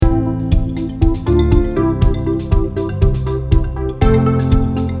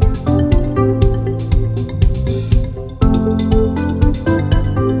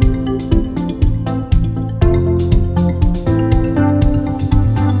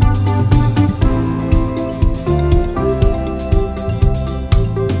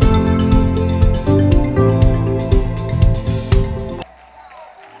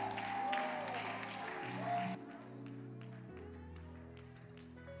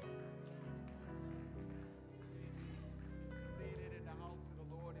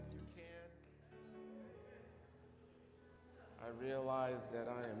realized that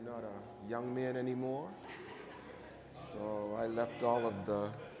I am not a young man anymore. So I left all of the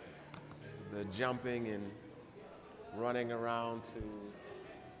jumping and running around to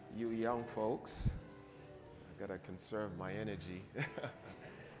you young folks. I gotta conserve my energy.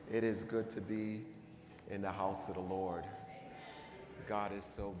 It is good to be in the house of the Lord. God is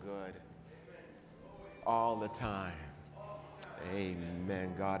so good all the time.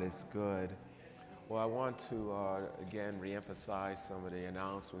 Amen. God is good. Well, I want to again reemphasize some of the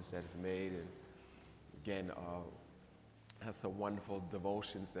announcements that is made, and again have some wonderful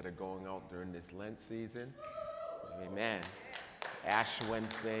devotions that are going out during this Lent season. Amen. Ash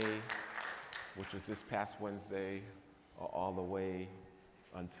Wednesday, which was this past Wednesday, all the way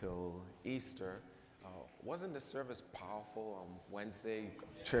until Easter. Wasn't the service powerful on Wednesday?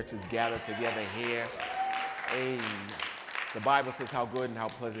 Churches gathered together here. Amen. The Bible says how good and how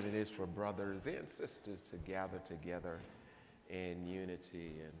pleasant it is for brothers and sisters to gather together in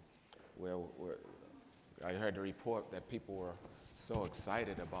unity. And I heard the report that people were so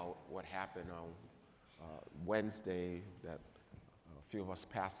excited about what happened on Wednesday that a few of us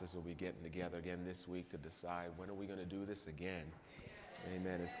pastors will be getting together again this week to decide when are we going to do this again.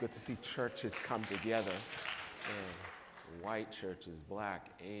 Amen. It's good to see churches come together, and white churches, black,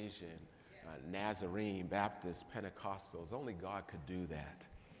 Asian, Nazarene, Baptist, Pentecostals. Only God could do that,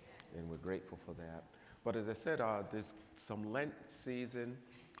 and we're grateful for that. But as I said, there's some Lent season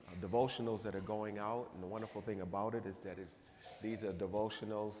devotionals that are going out, and the wonderful thing about it is that these are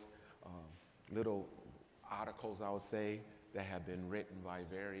devotionals, little articles, I would say, that have been written by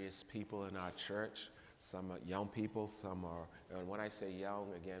various people in our church. Some are young people, some are, and when I say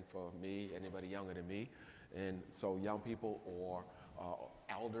young, again, for me, anybody younger than me, and so young people or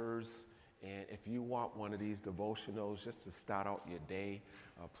elders. And if you want one of these devotionals just to start out your day,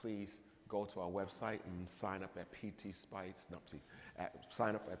 please go to our website and sign up at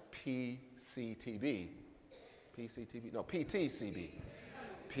sign up at PTCB,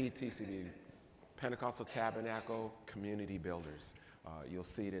 Pentecostal Tabernacle Community Builders. You'll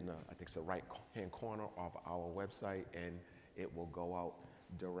see it in I think it's the right-hand corner of our website, and it will go out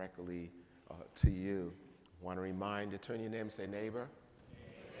directly to you. Want to remind you, turn your name and say, neighbor,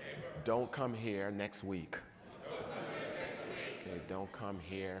 don't come here next week. Okay, don't come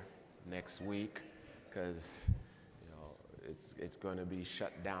here next week because it's going to be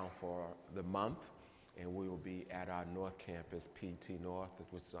shut down for the month, and we will be at our North Campus, PT North,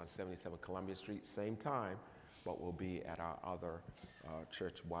 which is on 77 Columbia Street, same time, but we'll be at our other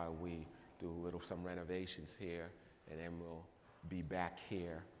church while we do some renovations here, and then we'll be back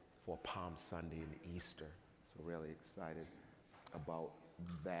here for Palm Sunday and Easter. So really excited about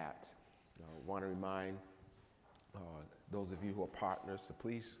that. Want to remind those of you who are partners to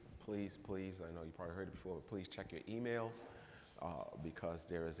please, I know you probably heard it before, but please check your emails because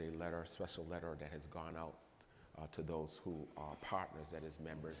there is a special letter that has gone out to those who are partners, that is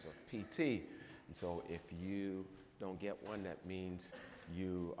members of PT. And so if you don't get one, that means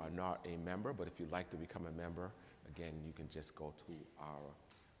you are not a member, but if you'd like to become a member, again, you can just go to our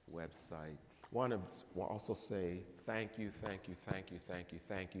website. Want to also say thank you to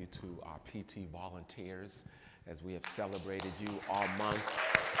our PT volunteers as we have celebrated you all month.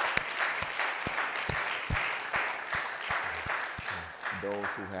 Those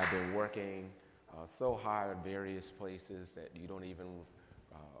who have been working so hard at various places that you don't even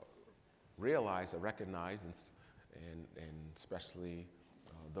realize or recognize, and especially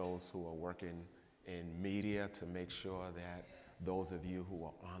those who are working in media to make sure that those of you who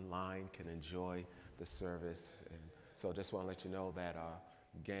are online can enjoy the service. And so just want to let you know that,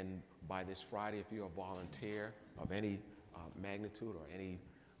 again, by this Friday, if you're a volunteer of any magnitude or any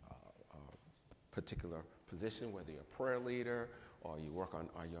particular position, whether you're a prayer leader or you're on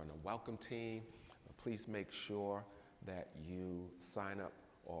a welcome team, please make sure that you sign up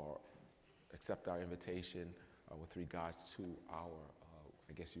or accept our invitation with regards to our,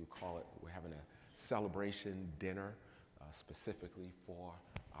 I guess you would call it, we're having a celebration dinner specifically for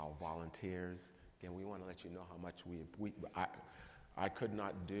our volunteers. Again, we want to let you know how much I could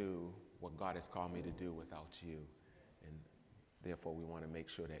not do what God has called me to do without you. And therefore, we want to make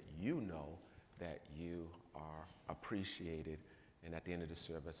sure that you know that you are appreciated. And at the end of the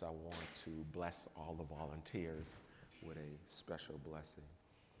service, I want to bless all the volunteers with a special blessing.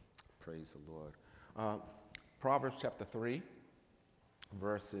 Praise the Lord. Proverbs chapter 3,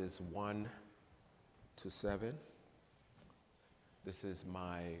 verses 1 to 7. This is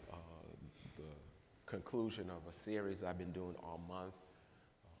the conclusion of a series I've been doing all month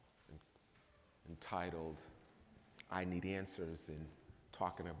entitled I Need Answers, and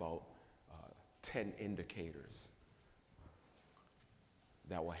talking about 10 indicators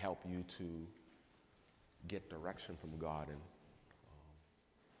that will help you to get direction from God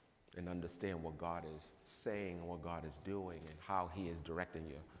and understand what God is saying and what God is doing and how he is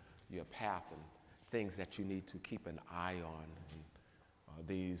directing your path and things that you need to keep an eye on. And,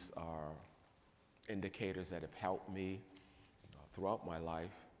 these are indicators that have helped me throughout my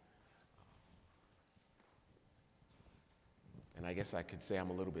life. And I guess I could say I'm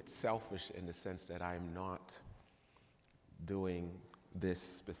a little bit selfish in the sense that I'm not doing this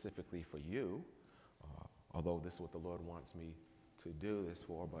specifically for you, although this is what the Lord wants me to do this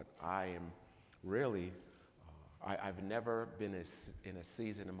for, but I am really, I've never been in a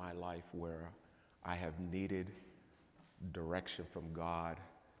season in my life where I have needed direction from God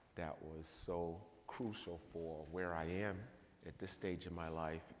that was so crucial for where I am at this stage in my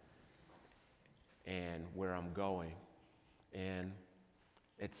life and where I'm going. And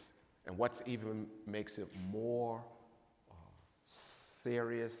what's even makes it more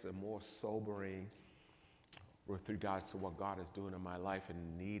serious and more sobering with regards to what God is doing in my life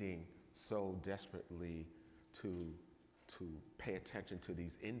and needing so desperately to pay attention to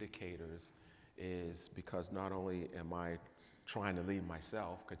these indicators is because not only am I trying to lead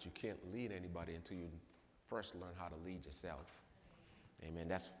myself, because you can't lead anybody until you first learn how to lead yourself. Amen.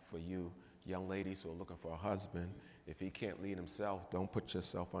 That's for you young ladies who are looking for a husband. If he can't lead himself, don't put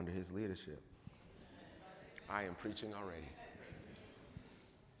yourself under his leadership. I am preaching already.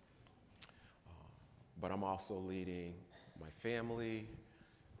 But I'm also leading my family,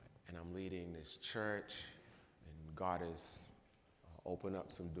 and I'm leading this church, and God has opened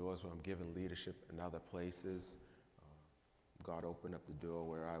up some doors where I'm giving leadership in other places. God opened up the door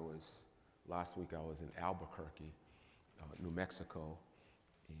where last week I was in Albuquerque, New Mexico,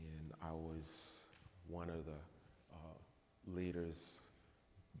 and I was one of the leaders,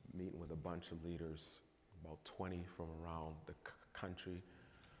 meeting with a bunch of leaders, about 20 from around the country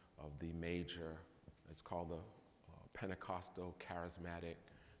of the major, it's called the Pentecostal Charismatic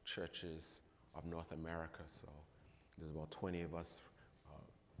Churches of North America. So there's about 20 of us,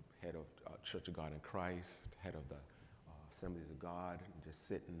 head of Church of God in Christ, head of the Assemblies of God, and just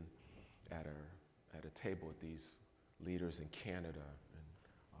sitting at a table with these leaders in Canada.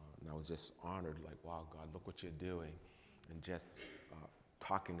 And I was just honored, like, wow, God, look what you're doing. And just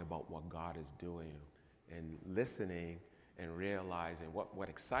talking about what God is doing and listening and realizing what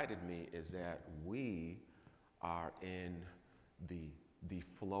excited me is that we are in the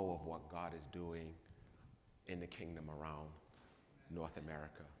flow of what God is doing in the kingdom around North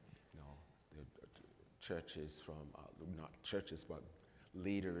America. You know, the churches from, not churches, but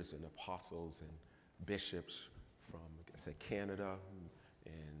leaders and apostles and bishops from, like I said, Canada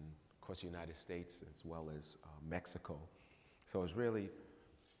and, of course, the United States as well as Mexico. So it's really,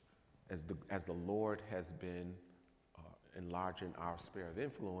 as the Lord has been enlarging our sphere of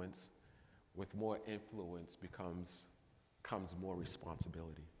influence, with more influence comes more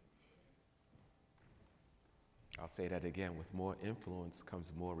responsibility. I'll say that again, with more influence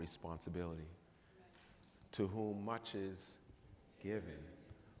comes more responsibility. To whom much is given,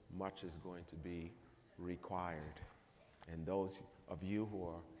 much is going to be required. And those of you who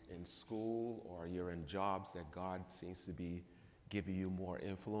are in school or you're in jobs that God seems to be giving you more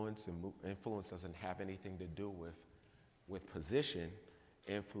influence, and influence doesn't have anything to do with position.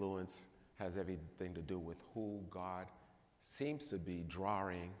 Influence has everything to do with who God seems to be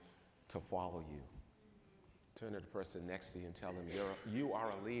drawing to follow you. Turn to the person next to you and tell them you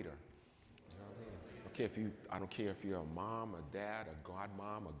are a leader. You're a leader. I don't care if you're a mom, a dad, a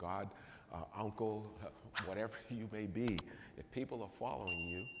godmom, a god uncle, whatever you may be. If people are following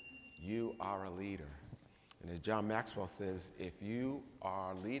you, you are a leader. And as John Maxwell says, if you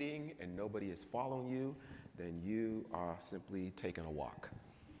are leading and nobody is following you, then you are simply taking a walk.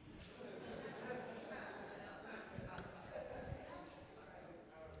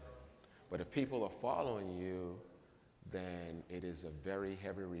 But if people are following you, then it is a very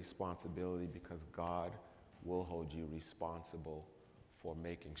heavy responsibility, because God will hold you responsible for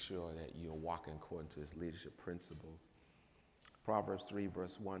making sure that you're walking according to his leadership principles. Proverbs 3,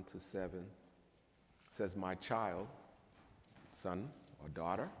 verse 1-7 says, "My child, son or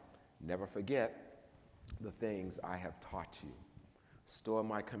daughter, never forget the things I have taught you. Store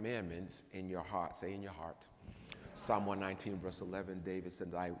my commandments in your heart." Say in your heart. Psalm 119, verse 11, David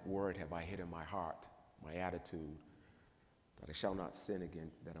said, "Thy word have I hid in my heart, my attitude, that I shall not sin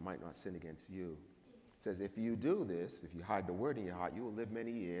again, that I might not sin against you." It says, if you do this, if you hide the word in your heart, you will live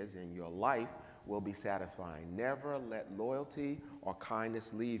many years and your life will be satisfying. Never let loyalty or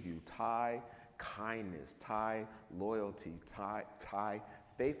kindness leave you. Tie kindness, tie loyalty, tie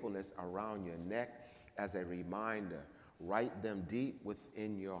faithfulness around your neck as a reminder. Write them deep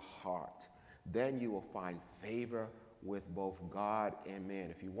within your heart. Then you will find favor with both God and man.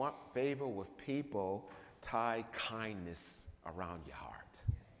 If you want favor with people, tie kindness around your heart.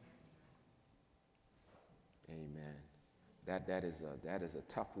 Amen. That is a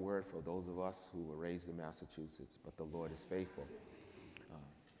tough word for those of us who were raised in Massachusetts, but the Lord is faithful.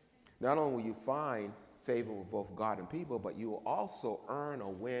 Not only will you find favor with both God and people, but you will also earn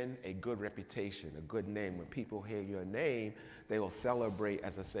or win a good reputation, a good name. When people hear your name, they will celebrate,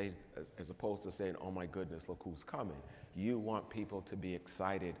 as opposed to saying, "Oh my goodness, look who's coming." You want people to be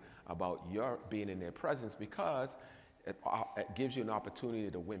excited about your being in their presence because it gives you an opportunity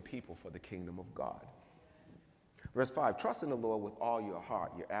to win people for the kingdom of God. Verse 5, trust in the Lord with all your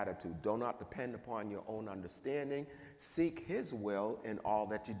heart, your attitude. Do not depend upon your own understanding. Seek his will in all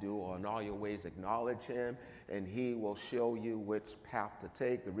that you do, or in all your ways acknowledge him, and he will show you which path to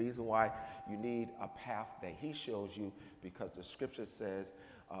take. The reason why you need a path that he shows you, because the scripture says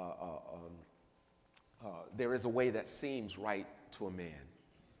there is a way that seems right to a man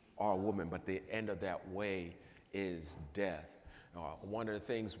or a woman, but the end of that way is death. One of the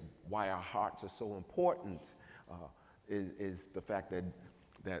things why our hearts are so important is the fact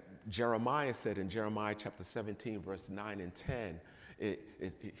that Jeremiah said in Jeremiah chapter 17, verse 9 and 10,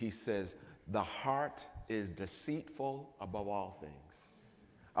 he says, the heart is deceitful above all things.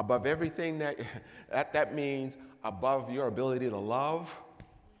 Above everything that means above your ability to love,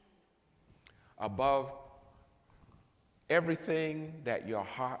 above everything that your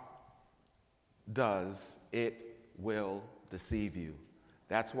heart does, it will deceive you.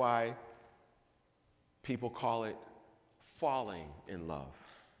 That's why people call it falling in love.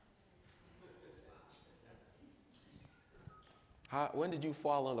 When did you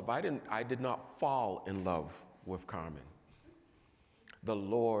fall in love? I did not fall in love with Carmen. The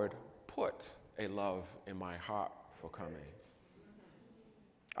Lord put a love in my heart for Carmen.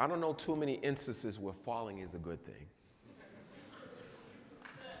 I don't know too many instances where falling is a good thing.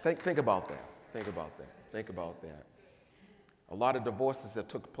 Think about that. Think about that. Think about that. A lot of divorces have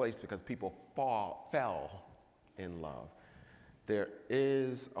took place because people fell in love. The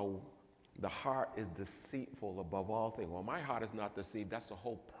heart is deceitful above all things. Well, my heart is not deceived. That's the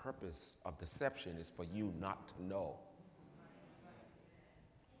whole purpose of deception, is for you not to know.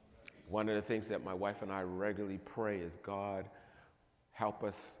 One of the things that my wife and I regularly pray is, God, help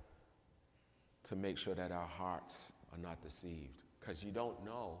us to make sure that our hearts are not deceived, because you don't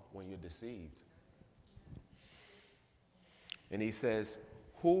know when you're deceived. And he says,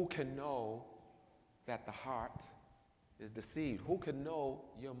 who can know that the heart is deceived? Who can know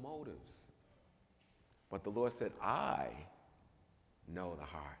your motives? But the Lord said, I know the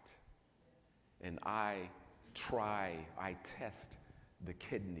heart. And I test the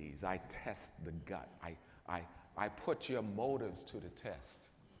kidneys, I test the gut. I put your motives to the test.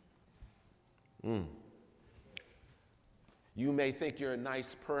 You may think you're a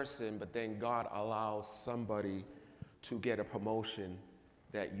nice person, but then God allows somebody to get a promotion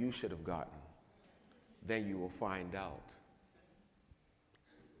that you should have gotten. Then you will find out.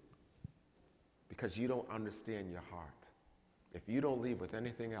 Because you don't understand your heart. If you don't leave with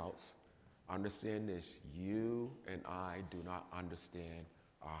anything else, understand this: you and I do not understand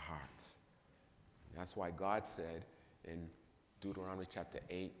our hearts. That's why God said in Deuteronomy chapter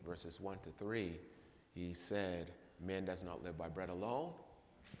 8, verses 1 to 3, he said, man does not live by bread alone,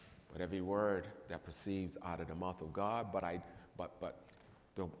 but every word that proceeds out of the mouth of God. But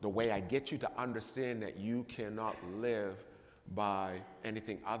the way I get you to understand that you cannot live by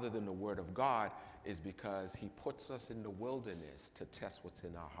anything other than the word of God is because he puts us in the wilderness to test what's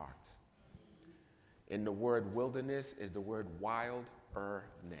in our hearts. In the word wilderness is the word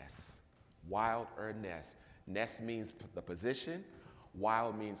wilderness. Wilderness. Ness means the position.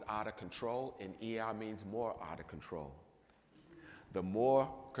 Wild means out of control. And ER means more out of control. The more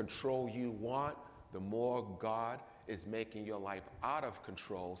control you want, the more God is making your life out of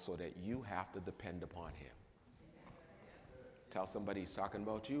control so that you have to depend upon him. Tell somebody he's talking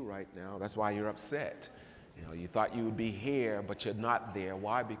about you right now. That's why you're upset. You thought you would be here, but you're not there.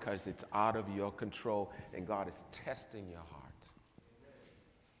 Why? Because it's out of your control, and God is testing your heart.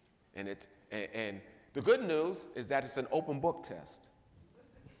 And the good news is that it's an open book test.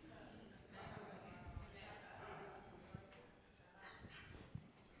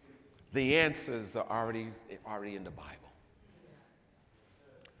 The answers are already in the Bible.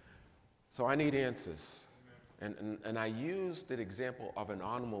 So I need answers. And I used the example of an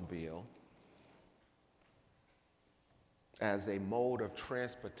automobile as a mode of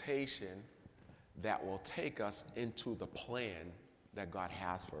transportation that will take us into the plan that God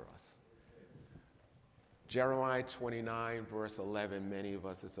has for us. Jeremiah 29, verse 11, many of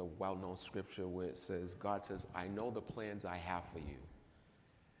us, it's a well-known scripture where it says, God says, I know the plans I have for you.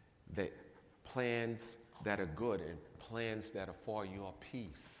 The plans that are good and plans that are for your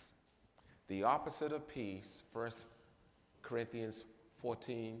peace. The opposite of peace, 1 Corinthians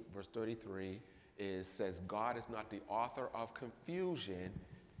 14, verse 33, says God is not the author of confusion,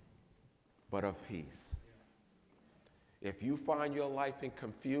 but of peace. If you find your life in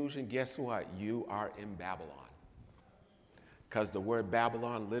confusion, guess what? You are in Babylon. Because the word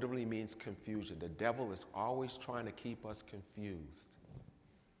Babylon literally means confusion. The devil is always trying to keep us confused.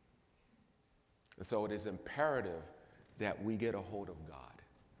 And so it is imperative that we get a hold of God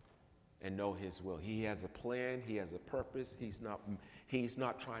and know his will. He has a plan. He has a purpose. He's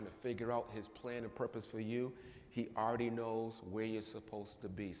not trying to figure out his plan and purpose for you. He already knows where you're supposed to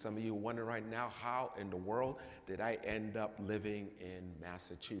be. Some of you wonder right now, how in the world did I end up living in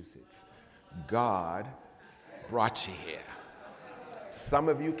Massachusetts? God brought you here. Some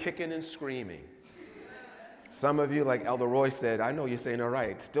of you kicking and screaming. Some of you, like Elder Roy said, I know you're saying, all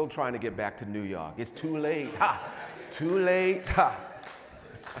right, still trying to get back to New York. It's too late. Ha! Too late. Ha!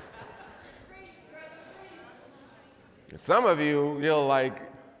 Some of you,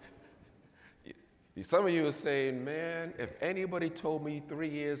 some of you are saying, man, if anybody told me 3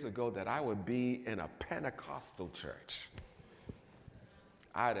 years ago that I would be in a Pentecostal church,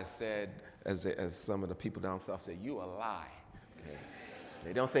 I'd have said, as some of the people down south say, you a lie. Okay?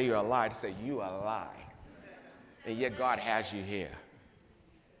 They don't say you're a lie, they say you a lie. And yet God has you here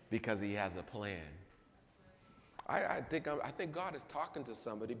because he has a plan. I think God is talking to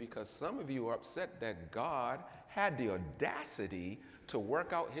somebody because some of you are upset that God had the audacity to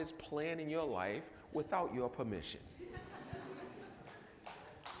work out his plan in your life without your permission.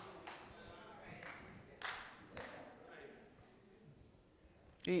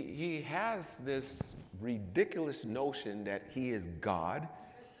 He has this ridiculous notion that he is God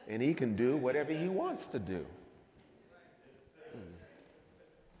and he can do whatever he wants to do.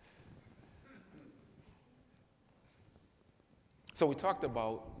 So we talked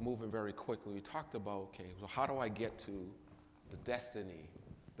about moving very quickly. We talked about, okay, so how do I get to the destiny,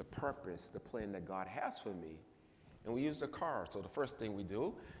 the purpose, the plan that God has for me? And we use a car. So the first thing we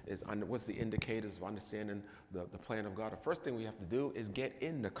do is, what's the indicators of understanding the plan of God? The first thing we have to do is get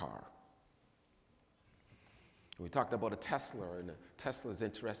in the car. We talked about a Tesla, and the Tesla is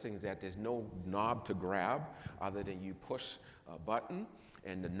interesting is that there's no knob to grab other than you push a button,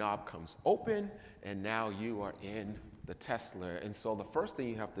 and the knob comes open, and now you are in the Tesla. And so the first thing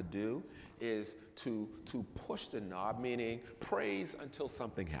you have to do is to push the knob, meaning praise until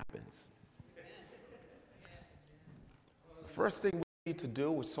something happens. The first thing we need to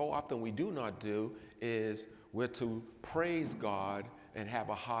do, which so often we do not do, is we're to praise God and have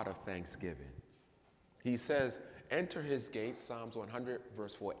a heart of thanksgiving. He says, enter his gates, Psalms 100,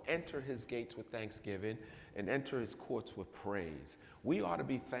 verse 4, enter his gates with thanksgiving and enter his courts with praise. We ought to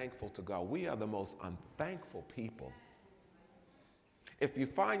be thankful to God. We are the most unthankful people. If you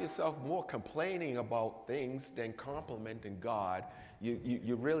find yourself more complaining about things than complimenting God,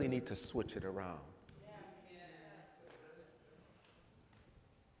 you really need to switch it around.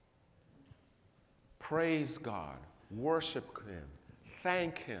 Praise God, worship him,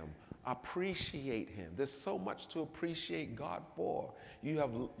 thank him, appreciate him. There's so much to appreciate God for. You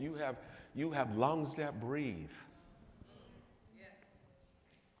have lungs that breathe.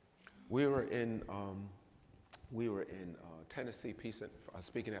 We were in Tennessee,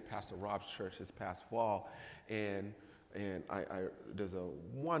 speaking at Pastor Rob's church this past fall, and there's a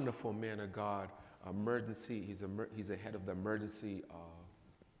wonderful man of God, emergency. He's the head of the emergency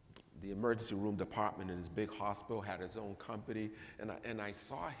room department in this big hospital. Had his own company, and I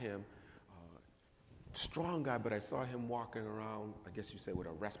saw him, strong guy, but I saw him walking around, I guess you say, with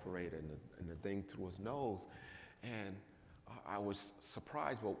a respirator and the thing through his nose, and I was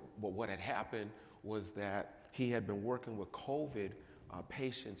surprised. But what had happened was that he had been working with COVID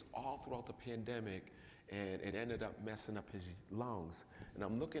patients all throughout the pandemic, and it ended up messing up his lungs. And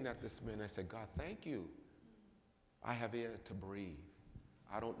I'm looking at this man, and I said, God, thank you. I have air to breathe.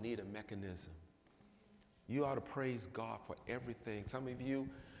 I don't need a mechanism. You ought to praise God for everything. Some of you,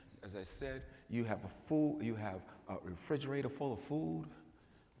 as I said, you have a refrigerator full of food.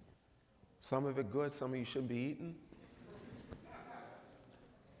 Some of it good, some of you shouldn't be eating.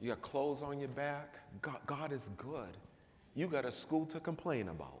 You got clothes on your back. God is good. You got a school to complain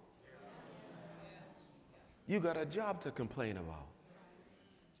about. You got a job to complain about.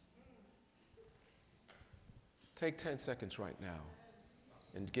 Take 10 seconds right now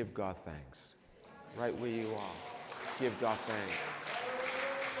and give God thanks. Right where you are. Give God thanks.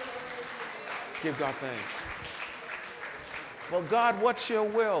 Give God thanks. Well, God, what's your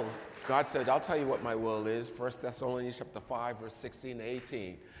will? God says, I'll tell you what my will is. 1 Thessalonians chapter 5, verse 16 to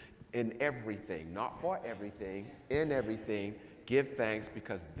 18. In everything, not for everything, in everything, give thanks,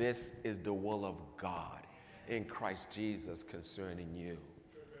 because this is the will of God in Christ Jesus concerning you.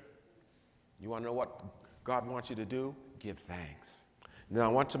 You want to know what God wants you to do? Give thanks. Now,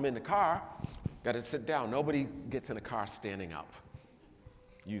 once I'm in the car, got to sit down. Nobody gets in the car standing up.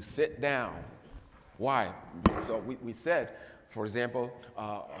 You sit down. Why? So we said, for example,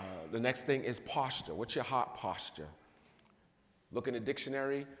 the next thing is posture. What's your heart posture? Look in the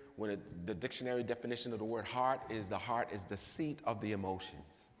dictionary. The dictionary definition of the word heart is the seat of the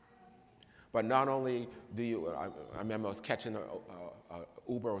emotions. But not only do you, I remember I was catching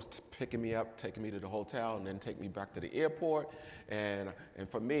Uber was picking me up, taking me to the hotel, and then take me back to the airport. And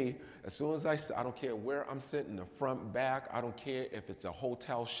for me, as soon as I don't care where I'm sitting, the front, back, I don't care if it's a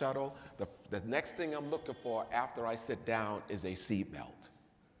hotel shuttle. The next thing I'm looking for after I sit down is a seat belt.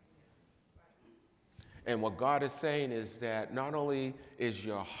 And what God is saying is that not only is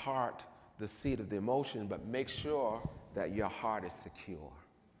your heart the seat of the emotion, but make sure that your heart is secure.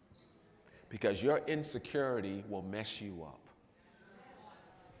 Because your insecurity will mess you up.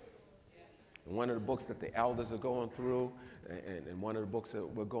 And one of the books that the elders are going through, and one of the books that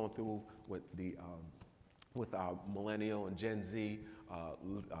we're going through with our millennial and Gen Z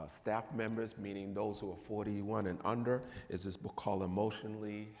staff members, meaning those who are 41 and under, is this book called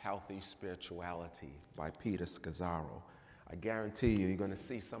Emotionally Healthy Spirituality by Peter Scazzaro. I guarantee you're going to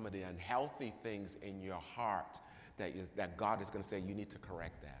see some of the unhealthy things in your heart that God is going to say you need to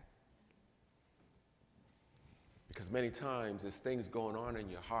correct that. Because many times there's things going on in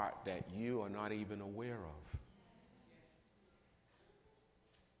your heart that you are not even aware of.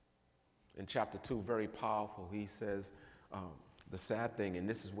 In chapter 2, very powerful, he says, the sad thing, and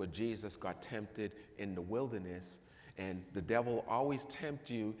this is where Jesus got tempted in the wilderness, and the devil will always tempt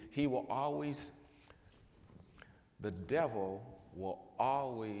you. The devil will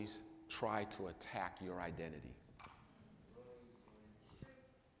always try to attack your identity.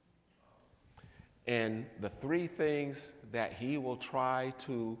 And the three things that he will try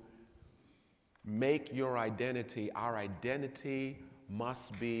to make your identity, our identity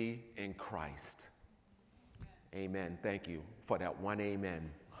must be in Christ. Amen. Thank you for that one amen,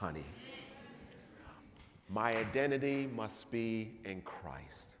 honey. My identity must be in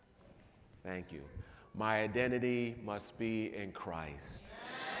Christ. Thank you. My identity must be in Christ.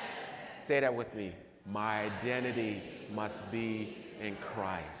 Say that with me. My identity must be in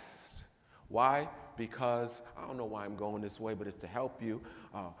Christ. Why? Because, I don't know why I'm going this way, but it's to help you.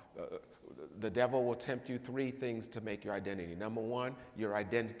 The devil will tempt you three things to make your identity. Number one, your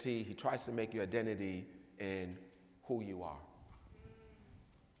identity. He tries to make your identity in who you are.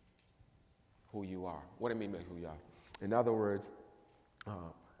 Who you are. What do I mean by who you are? In other words,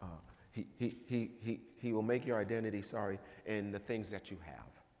 he will make your identity, in the things that you have.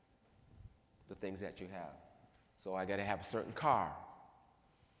 The things that you have. So I got to have a certain car.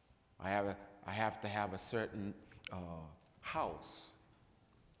 I have to have a certain house,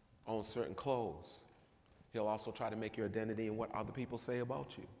 own certain clothes. He'll also try to make your identity in what other people say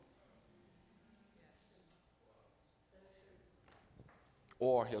about you.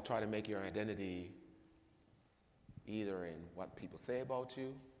 Or he'll try to make your identity either in what people say about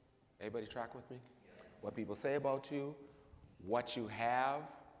you. Everybody track with me? What people say about you, what you have,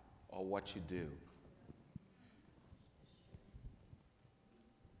 or what you do.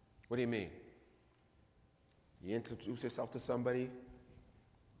 What do you mean? You introduce yourself to somebody,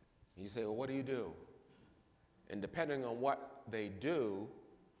 and you say, well, what do you do? And depending on what they do,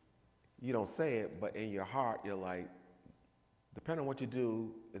 you don't say it, but in your heart, you're like, depending on what you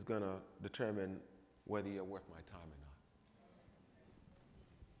do is going to determine whether you're worth my time or not.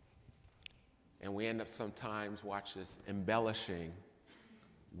 And we end up sometimes, watch this, embellishing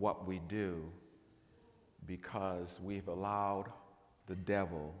what we do because we've allowed the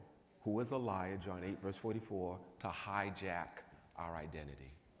devil, who is a liar, John 8, verse 44, to hijack our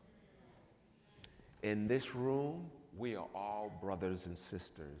identity. In this room, we are all brothers and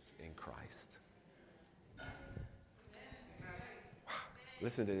sisters in Christ.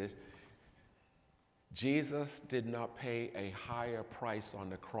 Listen to this. Jesus did not pay a higher price on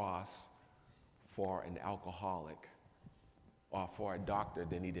the cross for an alcoholic or for a doctor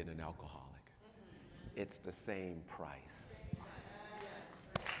than he did an alcoholic. It's the same price.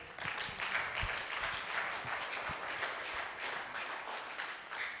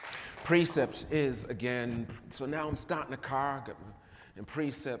 Precepts is, again, so now I'm starting a car, and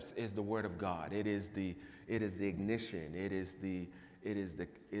precepts is the Word of God. It is the ignition. It is the It is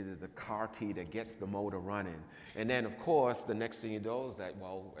the car key that gets the motor running. And then, of course, the next thing you know is that,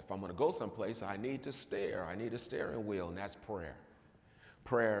 well, if I'm going to go someplace, I need to steer. I need a steering wheel, and that's prayer.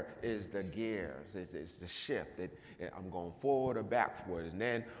 Prayer is the gears, it's the shift. I'm going forward or backward. And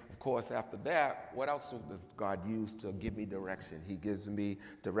then, of course, after that, what else does God use to give me direction? He gives me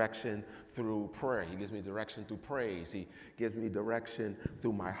direction through prayer. He gives me direction through praise. He gives me direction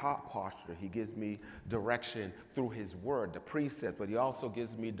through my heart posture. He gives me direction through his word, the precept, but he also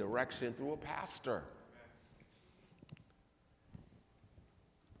gives me direction through a pastor.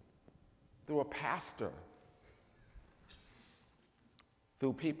 Through a pastor.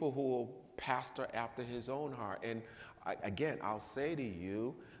 Through people who will pastor after his own heart. And again, I'll say to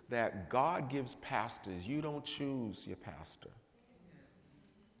you that God gives pastors. You don't choose your pastor.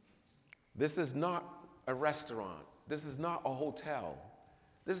 This is not a restaurant. This is not a hotel.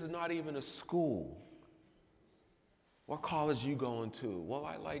 This is not even a school. What college are you going to? Well,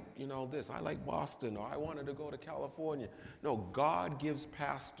 I like, this. I like Boston, or I wanted to go to California. No, God gives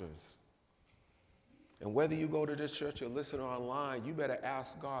pastors. And whether you go to this church or listen online, you better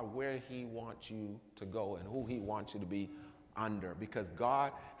ask God where he wants you to go and who he wants you to be under. Because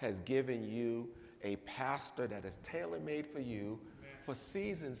God has given you a pastor that is tailor-made for you for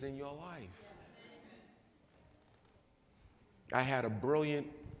seasons in your life. I had a brilliant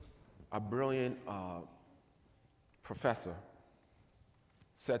professor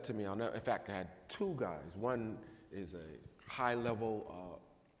said to me, in fact, I had two guys. One is a high-level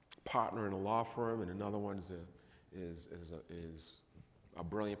partner in a law firm, and another one is a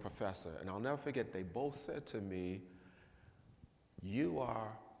brilliant professor. And I'll never forget, they both said to me, you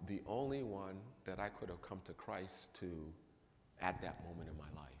are the only one that I could have come to Christ to at that moment in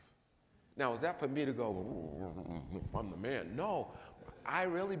my life. Now, is that for me to go, I'm the man? No, I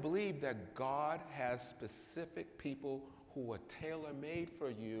really believe that God has specific people who are tailor-made for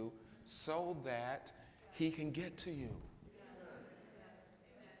you so that he can get to you.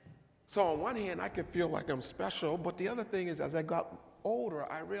 So on one hand, I can feel like I'm special, but the other thing is, as I got older,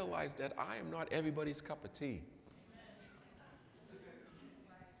 I realized that I am not everybody's cup of tea.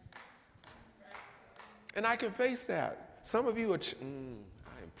 And I can face that. Some of you are,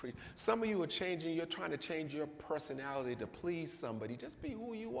 some of you are changing, you're trying to change your personality to please somebody. Just be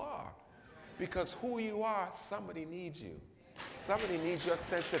who you are. Because who you are, somebody needs you. Somebody needs your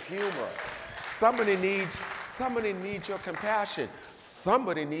sense of humor. Somebody needs your compassion.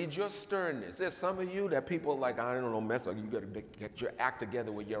 Somebody needs your sternness. There's some of you that people like, I don't know, mess up. You got to get your act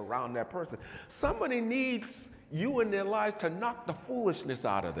together when you're around that person. Somebody needs you in their lives to knock the foolishness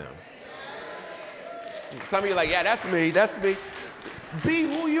out of them. Some of you are like, yeah, that's me. Be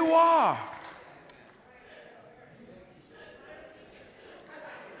who you are.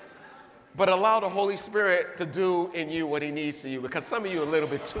 But allow the Holy Spirit to do in you what he needs to you, because some of you are a little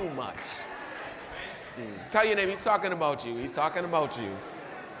bit too much. Tell your neighbor, he's talking about you. He's talking about you.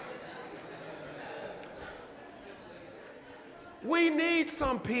 We need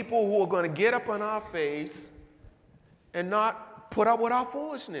some people who are going to get up on our face and not put up with our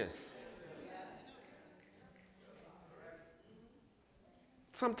foolishness.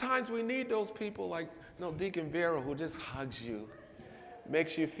 Sometimes we need those people like Deacon Vera, who just hugs you,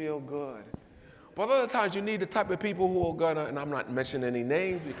 makes you feel good. But other times you need the type of people who are gonna, and I'm not mentioning any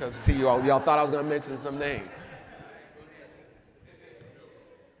names because see, y'all thought I was gonna mention some names.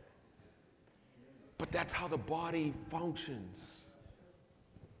 But that's how the body functions.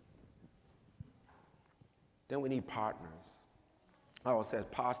 Then we need partners. I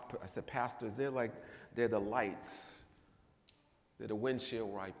said pastors, they're the lights. They're the windshield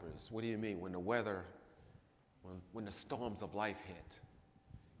wipers. What do you mean? When the storms of life hit,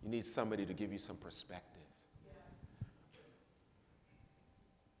 you need somebody to give you some perspective.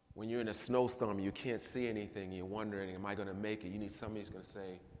 When you're in a snowstorm, you can't see anything, you're wondering, am I going to make it? You need somebody who's going to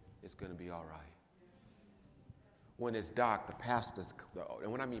say, it's going to be all right. When it's dark, the pastors,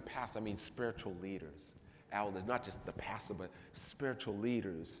 and when I mean pastor, I mean spiritual leaders. Elders, not just the pastor, but spiritual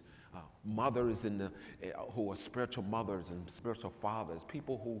leaders. Mothers who are spiritual mothers and spiritual fathers,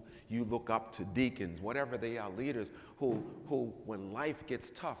 people who you look up to, deacons, whatever they are, leaders who when life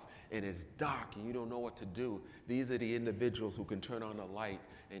gets tough and it's dark and you don't know what to do, these are the individuals who can turn on the light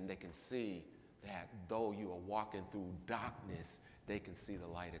and they can see that though you are walking through darkness, they can see the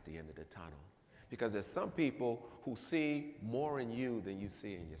light at the end of the tunnel. Because there's some people who see more in you than you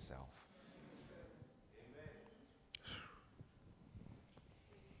see in yourself.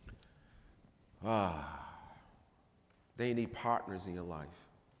 They need partners in your life.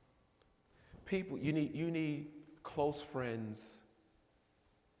 People, you need close friends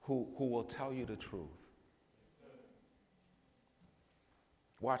who will tell you the truth.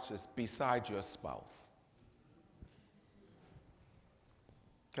 watch this, beside your spouse.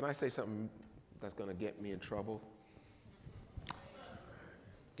 Can I say something that's going to get me in trouble?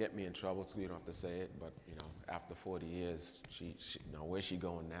 Get me in trouble, so you don't have to say it, but, after 40 years, now where's she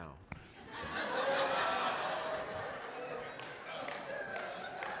going now?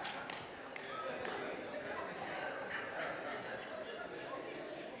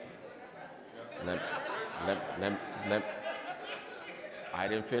 I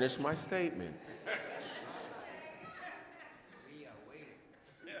didn't finish my statement.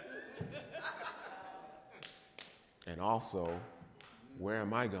 And also, where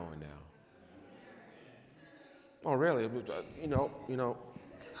am I going now? Oh, really?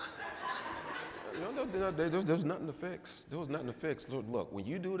 There's nothing to fix. There was nothing to fix. Look, when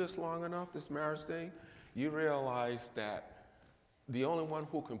you do this long enough, this marriage thing, you realize that the only one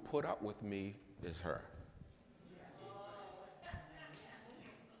who can put up with me is her.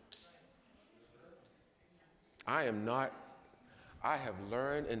 I have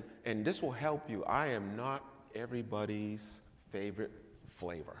learned, and this will help you, I am not everybody's favorite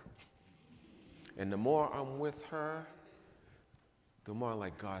flavor. And the more I'm with her, the more I'm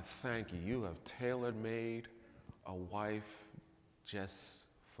like, God, thank you. You have tailor-made a wife just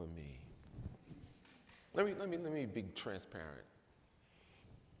for me. Let me be transparent.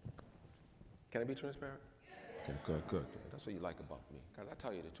 Can I be transparent? Okay, good. That's what you like about me, because I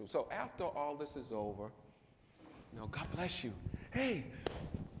tell you the truth. So after all this is over, God bless you. Hey,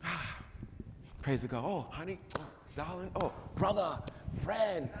 praise God. Oh, honey, oh, darling, oh, brother,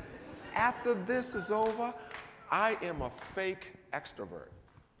 friend. After this is over, I am a fake extrovert.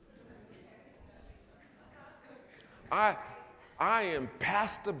 I am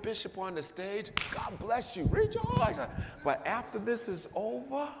Pastor Bishop on the stage. God bless you. Rejoice. But after this is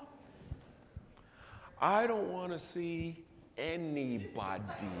over, I don't want to see anybody.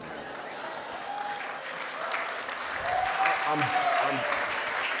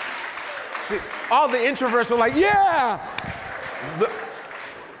 See, all the introverts are like, yeah.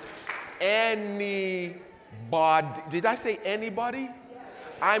 Anybody. Did I say anybody?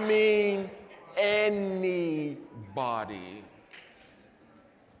 I mean anybody.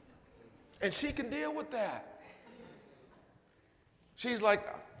 And she can deal with that. She's like,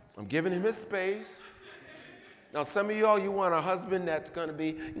 I'm giving him his space. Now, some of y'all, you want a husband that's going to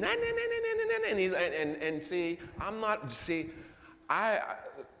be, and see, I'm not,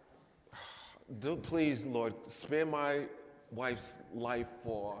 do please, Lord, spare my wife's life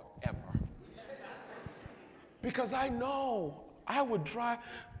forever. Because I know I would drive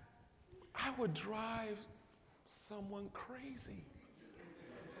someone crazy.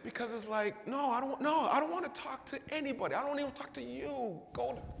 Because it's like, no, I don't want to talk to anybody. I don't even talk to you.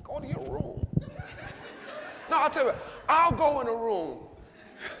 Go to your room. No, I'll tell you what, I'll go in a room.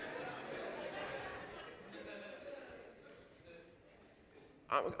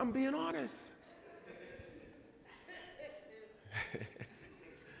 I'm being honest.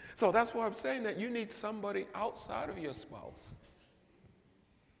 So that's why I'm saying that you need somebody outside of your spouse.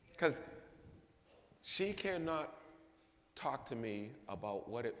 Because she cannot talk to me about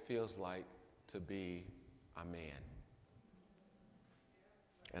what it feels like to be a man.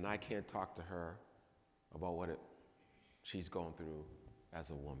 And I can't talk to her about what she's going through as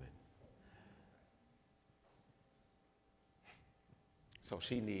a woman. So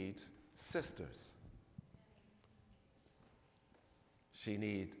she needs sisters. She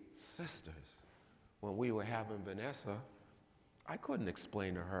needs sisters. When we were having Vanessa, I couldn't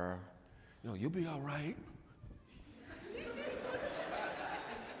explain to her, you'll be all right.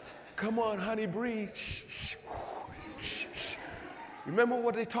 Come on, honey, breathe. Shh, shh, shh, shh. Remember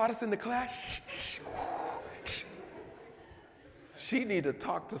what they taught us in the class? Shh, shh. She need to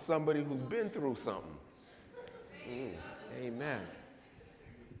talk to somebody who's been through something. Amen.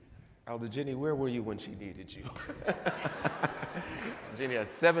 Elder Jenny, where were you when she needed you? Jenny has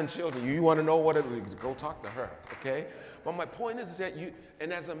 7 children. You want to know what it is? Go talk to her, okay? But my point is that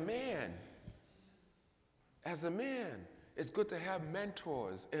and as a man, it's good to have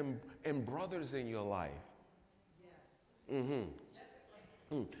mentors and brothers in your life. Yes.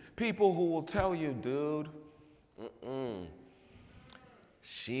 People who will tell you, dude,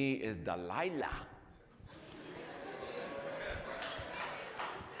 she is Delilah.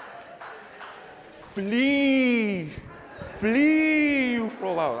 Flee, you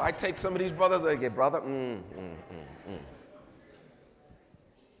fall out. I take some of these brothers, they get, brother,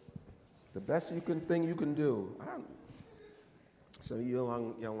 The best thing you can do. Some of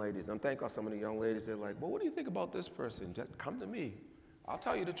you young ladies, I'm thanking some of the young ladies, they're like, well, what do you think about this person? Just come to me. I'll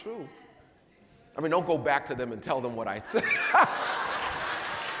tell you the truth. I mean, don't go back to them and tell them what I said.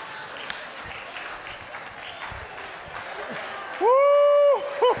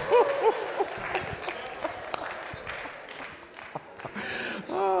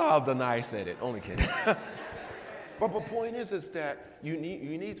 I'll deny I said it. Only kidding. But the point is that you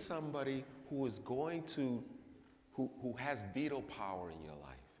need somebody who is going to, who has veto power in your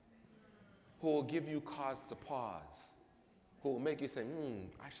life, who will give you cause to pause, who will make you say,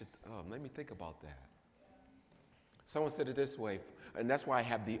 let me think about that. Someone said it this way, and that's why I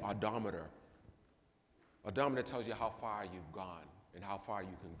have the odometer. Odometer tells you how far you've gone and how far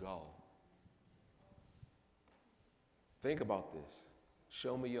you can go. Think about this.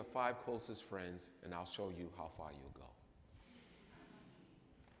 Show me your 5 closest friends, and I'll show you how far you'll go.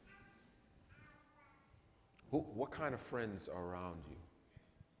 What kind of friends are around you?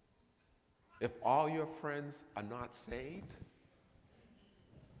 If all your friends are not saved,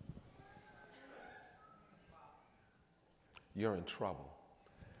 you're in trouble.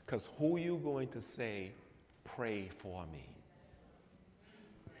 Because who are you going to say, pray for me?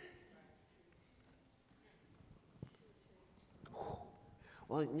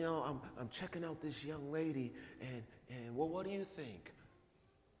 Well, I'm checking out this young lady, and what do you think?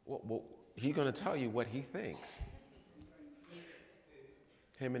 Well, he's going to tell you what he thinks.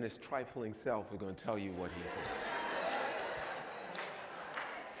 Him and his trifling self are going to tell you what he thinks.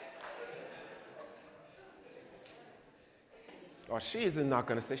 Or she is not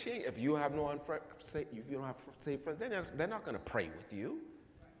going to say, if you have no if you don't have saved friends, they're not going to pray with you.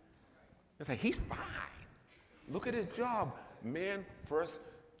 It's like, he's fine. Look at his job. Man, 1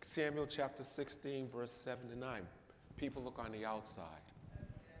 Samuel chapter 16, verse 7 to 9. People look on the outside.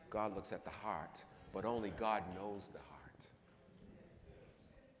 God looks at the heart, but only God knows the heart.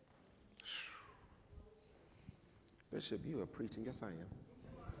 Bishop, you are preaching. Yes, I am.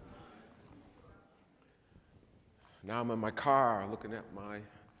 Now I'm in my car looking at my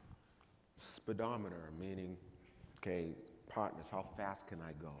speedometer, meaning, okay, partners, how fast can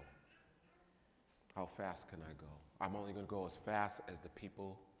I go? How fast can I go? I'm only going to go as fast as the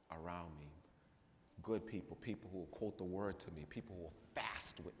people around me. Good people, people who will quote the word to me, people who will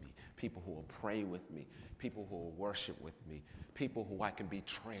fast with me, people who will pray with me, people who will worship with me, people who I can be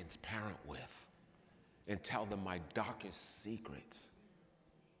transparent with and tell them my darkest secrets.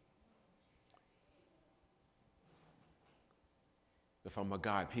 If I'm a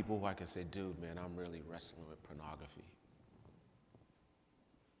guy, people who I can say, dude, man, I'm really wrestling with pornography.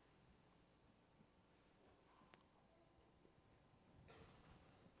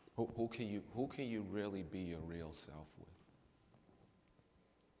 Who can you really be your real self with?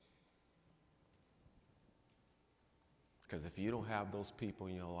 Because if you don't have those people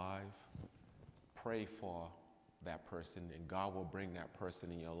in your life, pray for that person, and God will bring that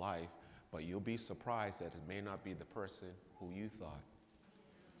person in your life, but you'll be surprised that it may not be the person who you thought.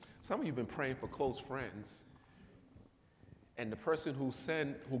 Some of you have been praying for close friends, and the person who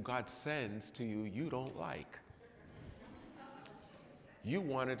God sends to you, you don't like. You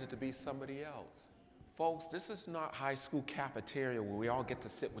wanted it to be somebody else. Folks, this is not high school cafeteria where we all get to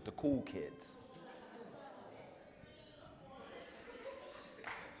sit with the cool kids.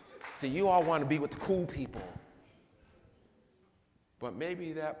 See, you all want to be with the cool people. But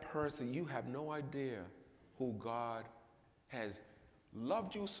maybe that person, you have no idea who God has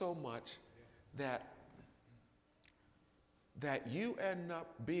loved you so much that you end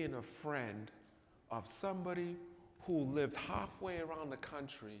up being a friend of somebody who lived halfway around the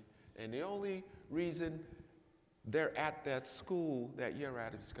country, and the only reason they're at that school that you're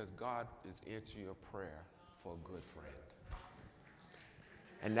at is because God is answering your prayer for a good friend.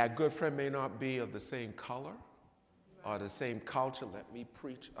 And that good friend may not be of the same color or the same culture. Let me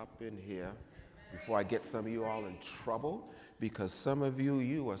preach up in here before I get some of you all in trouble, because some of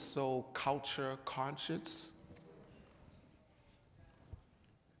you are so culture conscious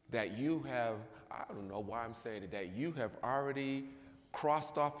that you have, I don't know why I'm saying it, that you have already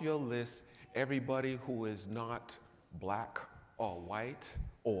crossed off your list everybody who is not black or white,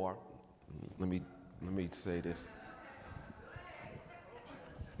 or let me say this,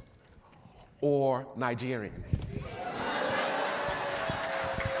 or Nigerian.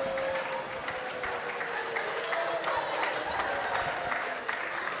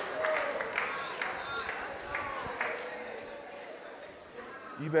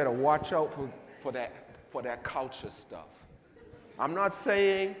 You better watch out for that culture stuff. I'm not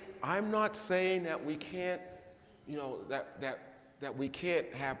saying that we can't, that we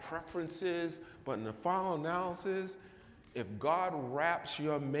can't have preferences, but in the final analysis, if God wraps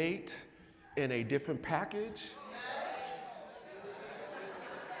your mate in a different package,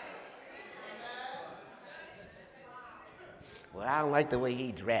 well, I don't like the way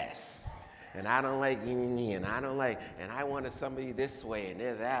he dressed. And I don't like, and I wanted somebody this way and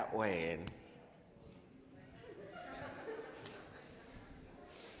they're that way. And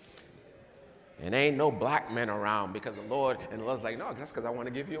And ain't no black men around because the Lord's like, no, that's because I want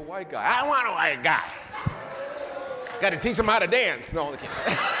to give you a white guy. I don't want a white guy. Got to teach him how to dance. No,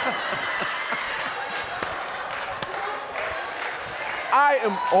 I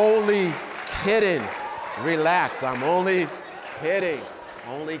am only kidding. Relax, I'm only kidding.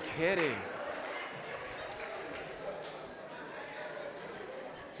 Only kidding.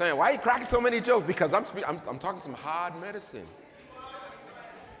 Saying, why are you cracking so many jokes? Because I'm talking some hard medicine.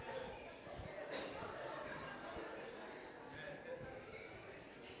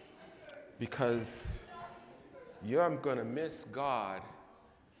 Because you're going to miss God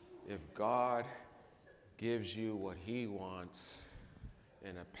if God gives you what he wants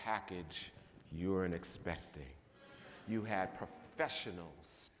in a package you weren't expecting. You had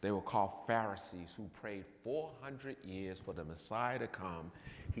professionals, they were called Pharisees, who prayed 400 years for the Messiah to come.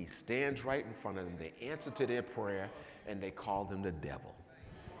 He stands right in front of them. They answer to their prayer, and they called him the devil.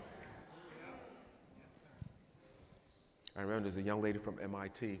 I remember there's a young lady from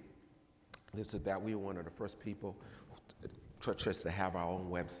MIT. This is that we were one of the first people, churches, to have our own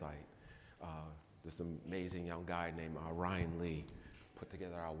website. This amazing young guy named Ryan Lee put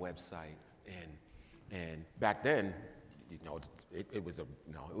together our website, and back then, it would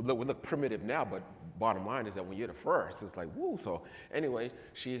look primitive now, but bottom line is that when you're the first, it's like, woo. So anyway,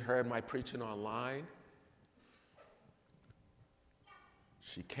 she heard my preaching online.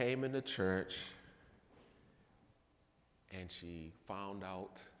 She came into church, and she found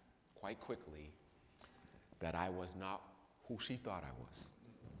out quite quickly that I was not who she thought I was.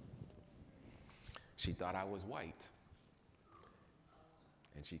 She thought I was white.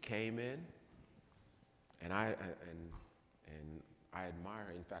 And she came in, and I admire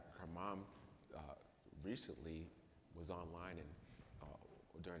her. In fact, her mom recently was online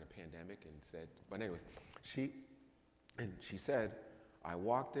and during the pandemic and said, but anyways, she said, I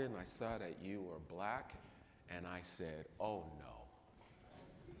walked in, I saw that you were black, and I said, oh no.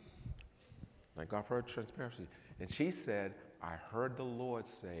 Thank God for her transparency. And she said, I heard the Lord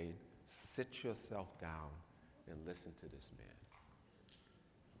say, sit yourself down and listen to this man.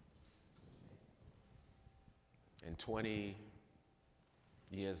 And 20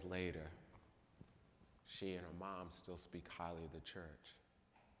 years later, she and her mom still speak highly of the church.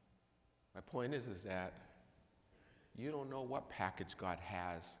 My point is that you don't know what package God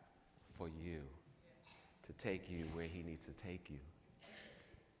has for you to take you where he needs to take you.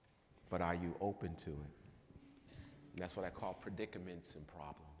 But are you open to it? That's what I call predicaments and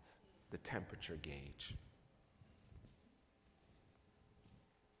problems, the temperature gauge.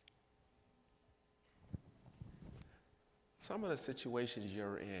 Some of the situations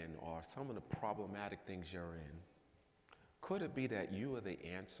you're in, or some of the problematic things you're in, could it be that you are the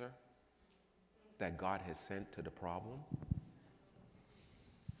answer that God has sent to the problem?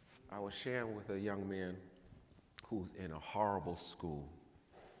 I was sharing with a young man who's in a horrible school.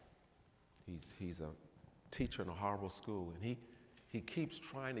 He's a teacher in a horrible school, and he keeps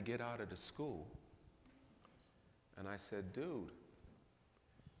trying to get out of the school. And I said, dude,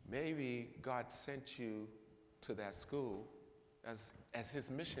 maybe God sent you to that school as his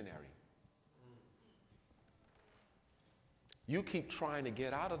missionary. You keep trying to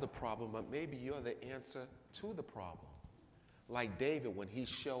get out of the problem, but maybe you're the answer to the problem. Like David, when he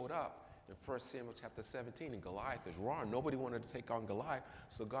showed up in 1 Samuel chapter 17, and Goliath is raw. Nobody wanted to take on Goliath,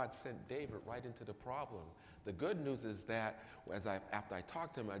 so God sent David right into the problem. The good news is that after I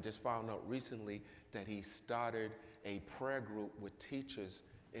talked to him, I just found out recently that he started a prayer group with teachers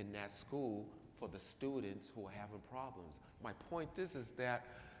in that school for the students who are having problems. My point is that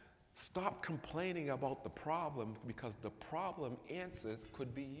stop complaining about the problem, because the problem answers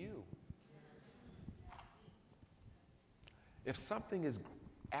could be you. If something is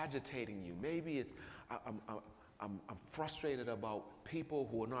agitating you, maybe it's I'm frustrated about people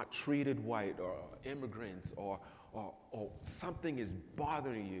who are not treated white, or immigrants, or something is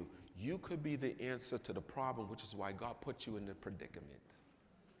bothering you. You could be the answer to the problem, which is why God put you in the predicament.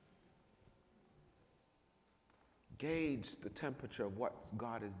 Gauge the temperature of what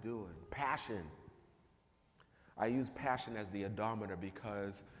God is doing. Passion. I use passion as the odometer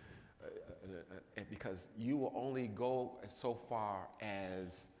because you will only go so far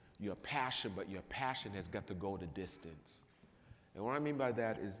as your passion, but your passion has got to go the distance. And what I mean by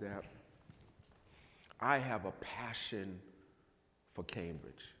that is that I have a passion for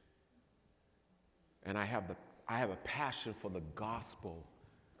Cambridge. And I have a passion for the gospel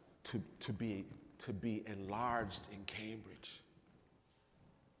to be enlarged in Cambridge.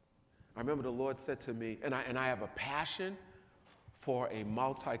 I remember the Lord said to me, and I have a passion for a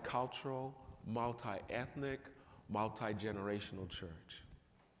multicultural, multi-ethnic, multi-generational church.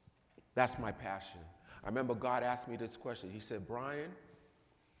 That's my passion. I remember God asked me this question. He said, Brian,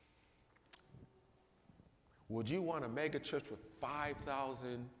 would you want a mega church with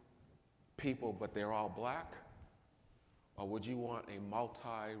 5,000 people, but they're all black? Or would you want a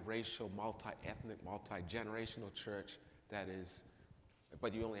multi-racial, multi-ethnic, multi-generational church that is,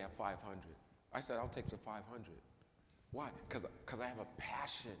 but you only have 500? I said, I'll take the 500. Why? Because I have a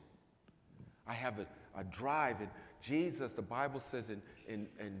passion. I have a drive. And Jesus, the Bible says in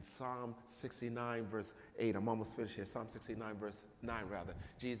Psalm 69, verse 8, I'm almost finished here, Psalm 69, verse 9, rather.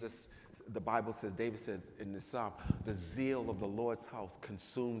 Jesus, the Bible says, David says in the Psalm, the zeal of the Lord's house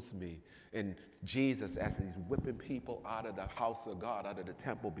consumes me. And Jesus, as he's whipping people out of the house of God, out of the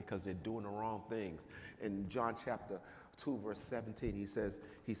temple, because they're doing the wrong things. In John chapter 2, verse 17, he says,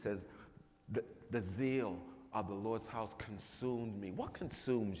 the zeal of the Lord's house consumed me. What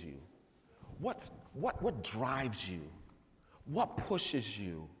consumes you? What drives you? What pushes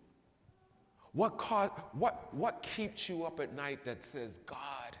you? What keeps you up at night that says,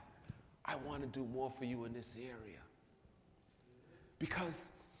 God, I want to do more for you in this area? Because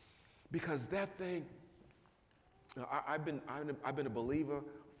that thing, I've been a believer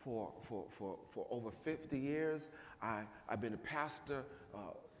for over 50 years. I've been a pastor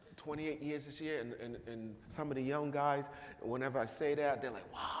 28 years this year, and some of the young guys, whenever I say that, they're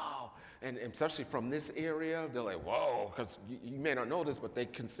like, wow. And especially from this area, they're like, whoa, because you may not know this, but they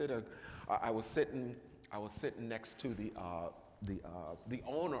consider, I was sitting next to the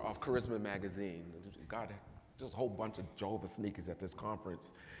owner of Charisma Magazine. God, there's a whole bunch of Jehovah's sneakers at this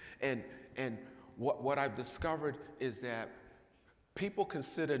conference. And what I've discovered is that people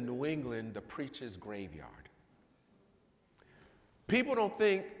consider New England the preacher's graveyard. People don't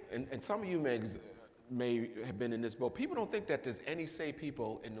think, and some of you may have been in this boat, people don't think that there's any saved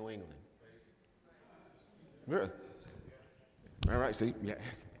people in New England. Really? All right, see, yeah.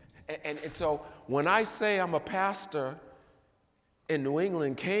 And so when I say I'm a pastor in New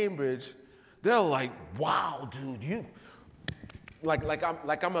England, Cambridge, they're like, wow, dude, you, like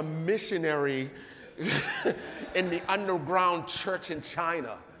I'm a missionary in the underground church in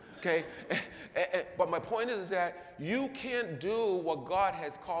China, okay? But my point is that you can't do what God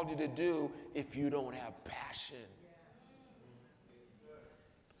has called you to do if you don't have passion.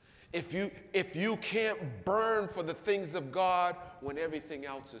 If you can't burn for the things of God when everything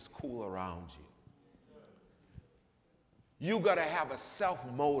else is cool around you. You got to have a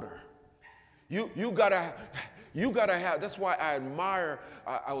self-motor. You got to have, that's why I admire,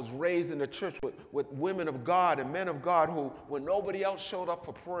 I was raised in the church with women of God and men of God who, when nobody else showed up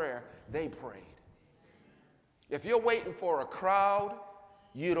for prayer, they prayed. If you're waiting for a crowd,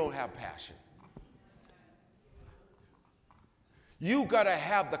 you don't have passion. You got to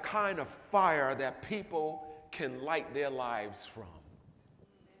have the kind of fire that people can light their lives from.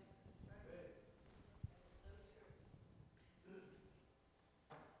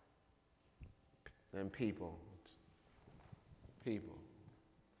 And people.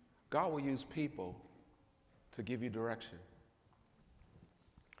 God will use people to give you direction.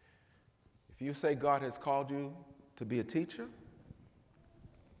 If you say God has called you to be a teacher,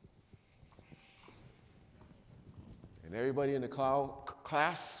 and everybody in the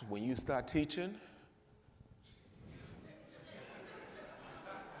class, when you start teaching,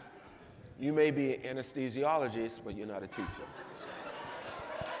 you may be an anesthesiologist, but you're not a teacher.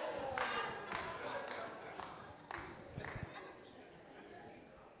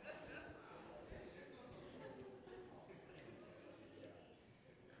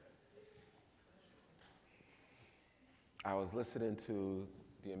 I was listening to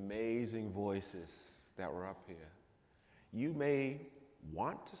the amazing voices that were up here. You may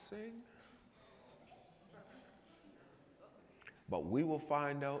want to sing, but we will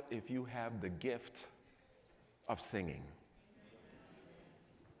find out if you have the gift of singing.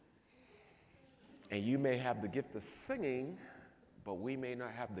 And you may have the gift of singing, but we may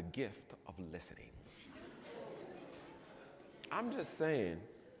not have the gift of listening. I'm just saying,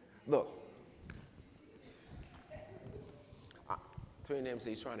 look, Twin name says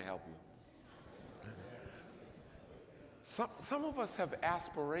he's trying to help you. Some of us have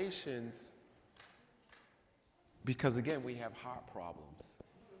aspirations because, again, we have heart problems.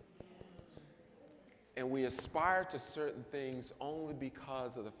 And we aspire to certain things only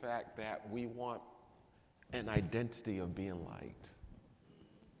because of the fact that we want an identity of being liked.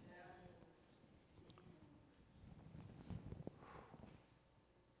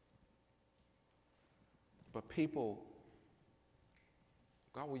 But people,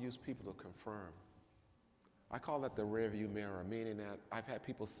 God will use people to confirm. I call that the rearview mirror, meaning that I've had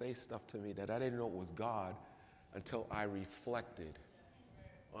people say stuff to me that I didn't know it was God until I reflected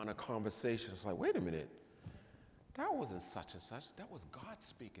on a conversation. It's like, wait a minute, that wasn't such and such. That was God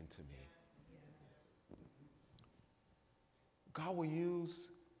speaking to me. God will use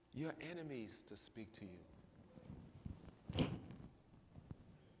your enemies to speak to you.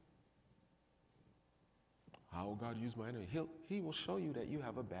 How will God use my enemy? He will show you that you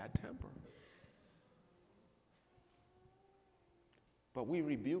have a bad temper. But we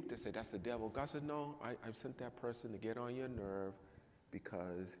rebuked and said, that's the devil. God said, no, I've sent that person to get on your nerve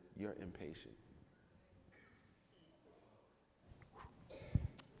because you're impatient.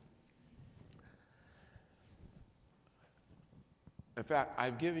 In fact,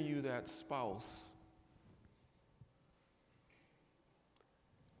 I've given you that spouse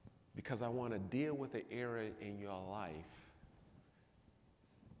because I want to deal with the area in your life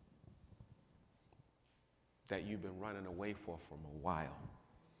that you've been running away from a while.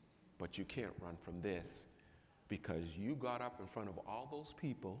 But you can't run from this because you got up in front of all those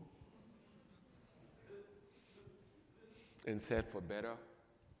people and said, for better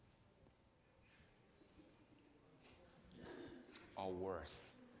or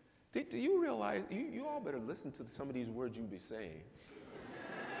worse. Do you realize, you all better listen to some of these words you be saying.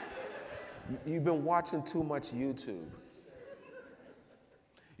 You've been watching too much YouTube.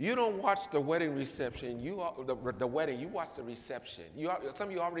 You don't watch the wedding reception. The wedding, you watch the reception. Some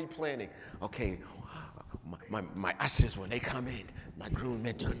of you already planning. Okay, my ushers, when they come in, my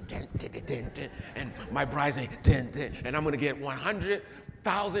groomsmen, and my bridesmaid, and I'm going to get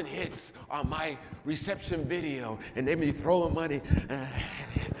 100,000 hits on my reception video, and they be throwing money.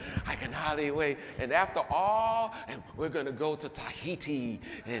 I can hardly wait. And after all, and we're going to go to Tahiti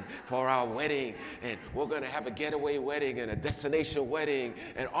and for our wedding, and we're going to have a getaway wedding and a destination wedding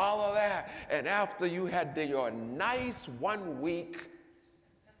and all of that. And after you had your nice 1 week,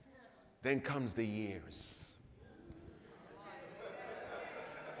 then comes the years.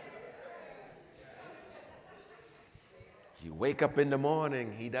 You wake up in the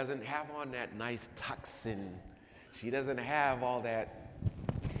morning, he doesn't have on that nice tux, and she doesn't have all that.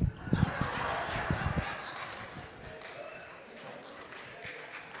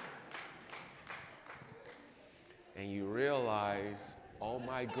 And you realize, oh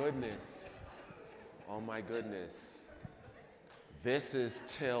my goodness, this is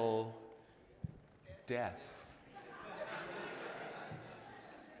till death.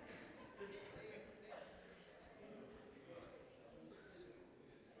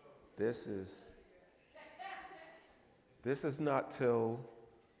 This is not till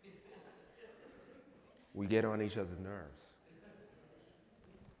we get on each other's nerves.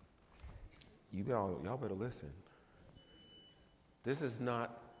 Y'all better listen. This is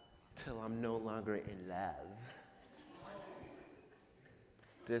not till I'm no longer in love.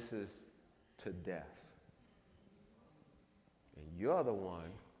 This is to death. And you're the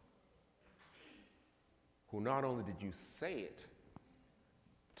one who not only did you say it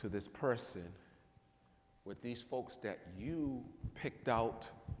to this person with these folks that you picked out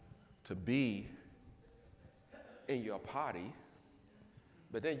to be in your party,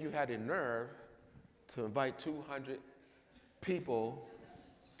 but then you had the nerve to invite 200 people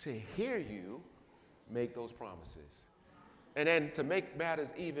to hear you make those promises. And then to make matters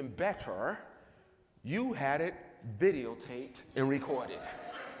even better, you had it videotaped and recorded.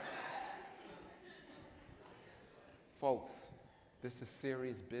 Folks, this is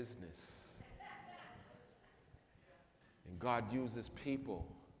serious business. And God uses people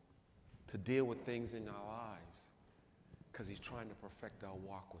to deal with things in our lives because he's trying to perfect our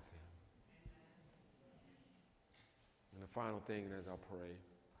walk with him. And the final thing as I pray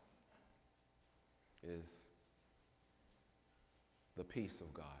is the peace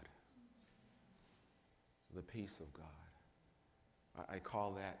of God. The peace of God. I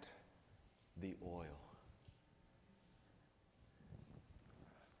call that the oil.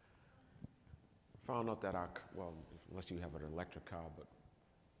 Found out that unless you have an electric car, but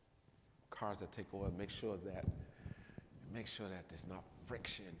cars that take oil, make sure that there's not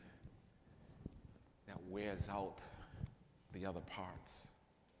friction that wears out the other parts.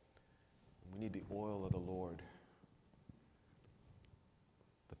 We need the oil of the Lord,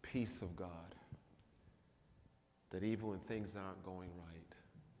 the peace of God, that even when things aren't going right,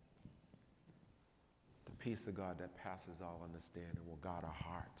 the peace of God that passes all understanding will guard our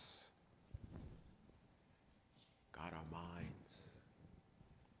hearts, guard our minds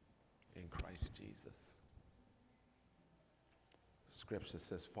in Christ Jesus. Scripture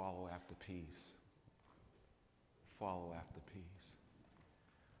says, follow after peace. Follow after peace.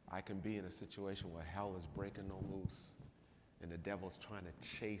 I can be in a situation where hell is breaking loose and the devil's trying to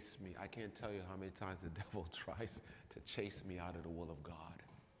chase me. I can't tell you how many times the devil tries to chase me out of the will of God.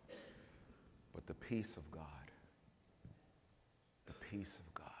 But the peace of God, the peace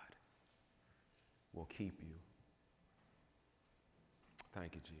of God will keep you.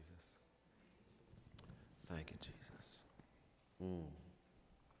 Thank you, Jesus. Thank you, Jesus.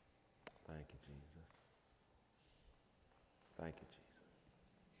 Thank you, Jesus. Thank you, Jesus.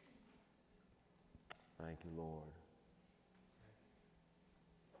 Thank you, Lord.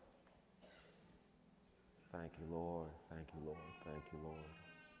 Thank you, Lord. Thank you, Lord. Thank you, Lord.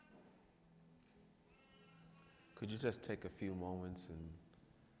 Could you just take a few moments and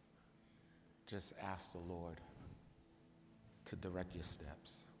just ask the Lord to direct your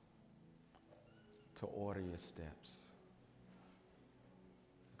steps, to order your steps.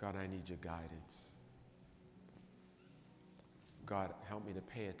 God, I need your guidance. God, help me to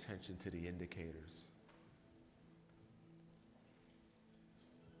pay attention to the indicators.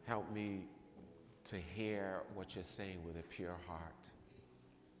 Help me to hear what you're saying with a pure heart.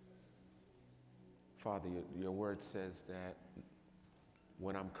 Father, your word says that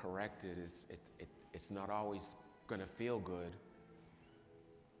when I'm corrected, it's not always going to feel good.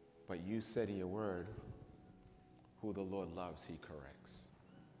 But you said in your word, who the Lord loves, he corrects.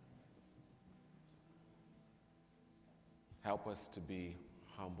 Help us to be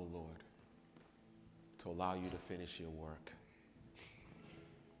humble, Lord, to allow you to finish your work.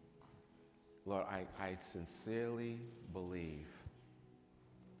 Lord, I sincerely believe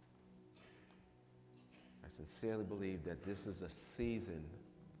that this is a season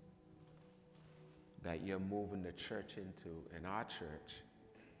that you're moving the church in our church,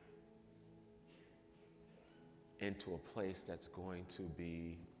 into a place that's going to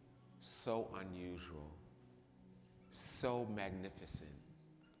be so unusual, so magnificent,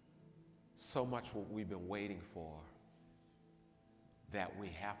 so much what we've been waiting for, that we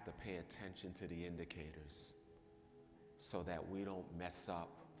have to pay attention to the indicators so that we don't mess up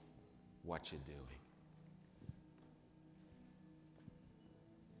what you're doing.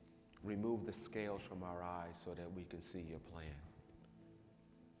 Remove the scales from our eyes so that we can see your plan.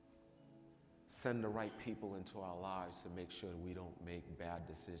 Send the right people into our lives to make sure we don't make bad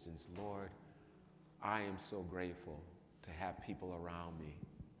decisions. Lord, I am so grateful to have people around me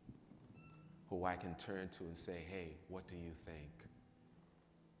who I can turn to and say, hey, what do you think?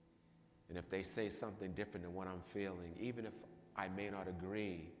 And if they say something different than what I'm feeling, even if I may not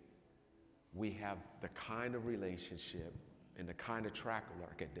agree, we have the kind of relationship and the kind of track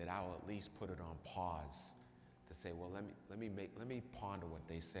record that I'll at least put it on pause to say, well, let me ponder what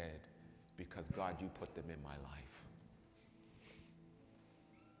they said, because God, you put them in my life.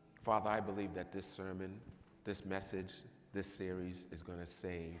 Father, I believe that this sermon, this message, this series is going to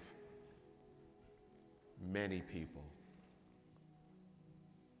save many people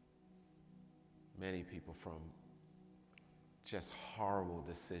from just horrible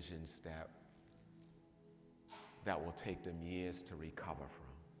decisions that will take them years to recover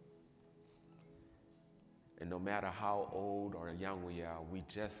from. And no matter how old or young we are, we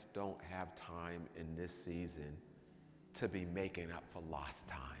just don't have time in this season to be making up for lost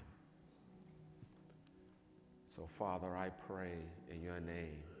time. So, Father, I pray in your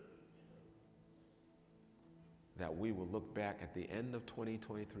name that we will look back at the end of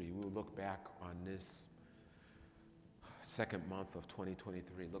 2023. We will look back on this second month of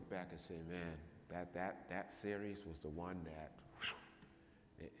 2023, look back and say, man, that series was the one that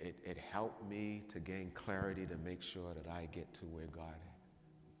it helped me to gain clarity to make sure that I get to where God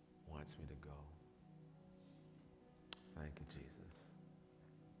wants me to go. Thank you, Jesus.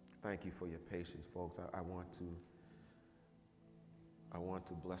 Thank you for your patience, folks. I want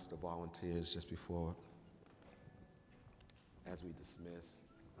to bless the volunteers just before, as we dismiss.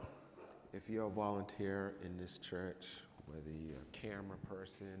 If you're a volunteer in this church, whether you're a camera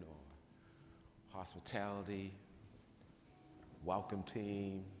person or hospitality, welcome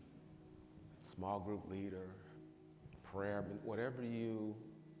team, small group leader, prayer, whatever you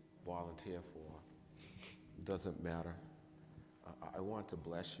volunteer for, doesn't matter. I want to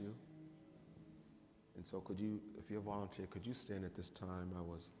bless you. And so could you, if you're a volunteer, could you stand at this time? I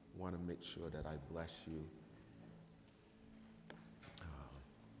want to make sure that I bless you.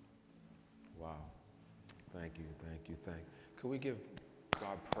 Wow. Thank you. Can we give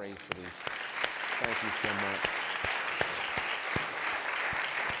God praise for these? Thank you so much.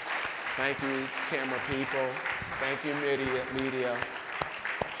 Thank you, camera people. Thank you, media.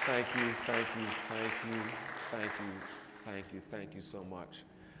 Thank you so much.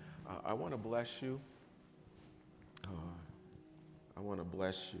 I want to bless you.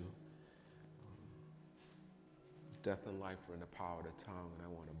 Death and life are in the power of the tongue, and I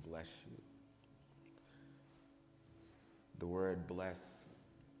want to bless you. The word bless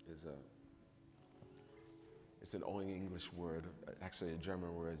is It's an old English word, actually a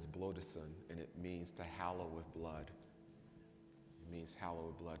German word, it's Blodesen, and it means to hallow with blood. It means hallow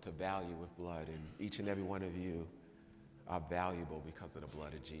with blood, to value with blood. And each and every one of you are valuable because of the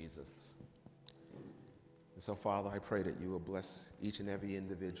blood of Jesus. And so, Father, I pray that you will bless each and every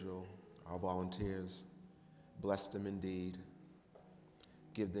individual, our volunteers. Bless them indeed.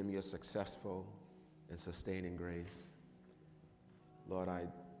 Give them your successful and sustaining grace. Lord,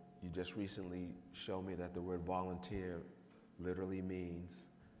 you just recently showed me that the word volunteer literally means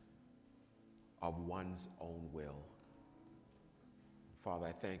of one's own will. Father,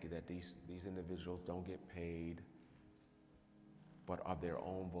 I thank you that these individuals don't get paid, but of their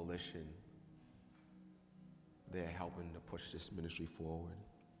own volition, they're helping to push this ministry forward.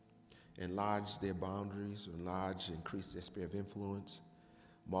 Enlarge their boundaries, increase their sphere of influence,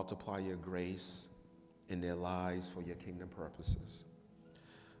 multiply your grace in their lives for your kingdom purposes.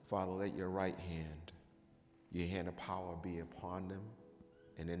 Father, let your right hand, your hand of power be upon them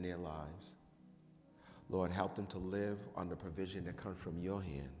and in their lives. Lord, help them to live on the provision that comes from your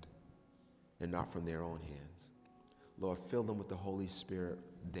hand and not from their own hands. Lord, fill them with the Holy Spirit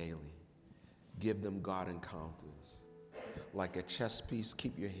daily. Give them God encounters. Like a chess piece,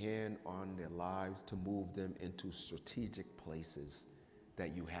 keep your hand on their lives to move them into strategic places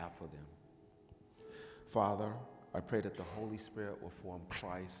that you have for them. Father, I pray that the Holy Spirit will form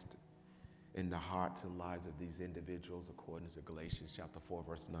Christ in the hearts and lives of these individuals according to Galatians chapter 4,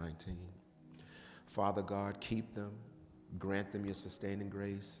 verse 19. Father God, keep them, grant them your sustaining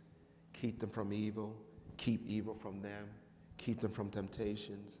grace, keep them from evil, keep evil from them, keep them from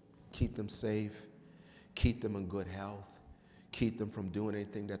temptations, keep them safe, keep them in good health, keep them from doing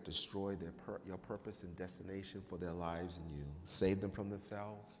anything that destroy your purpose and destination for their lives in you. Save them from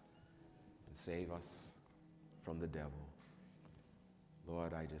themselves and save us from the devil.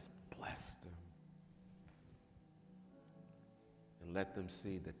 Lord, I just bless them and let them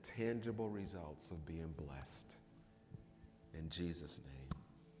see the tangible results of being blessed. In Jesus'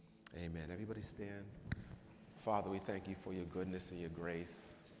 name, amen. Everybody stand. Father, we thank you for your goodness and your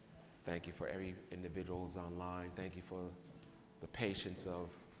grace. Thank you for every individual who's online. Thank you for the patience of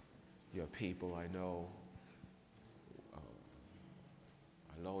your people. I know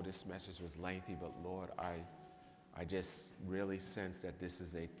this message was lengthy, but Lord, I just really sense that this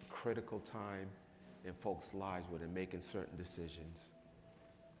is a critical time in folks' lives where they're making certain decisions,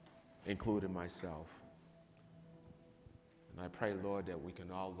 including myself. And I pray, Lord, that we can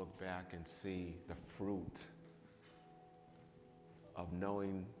all look back and see the fruit of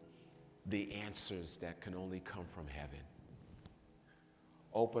knowing the answers that can only come from heaven.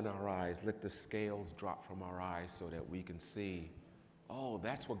 Open our eyes, let the scales drop from our eyes so that we can see, oh,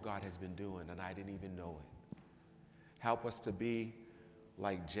 that's what God has been doing, and I didn't even know it. Help us to be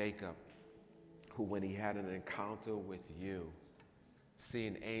like Jacob, who when he had an encounter with you,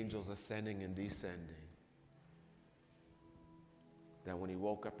 seeing angels ascending and descending, that when he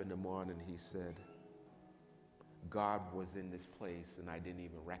woke up in the morning, he said, God was in this place and I didn't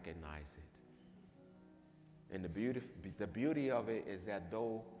even recognize it. And the beauty of it is that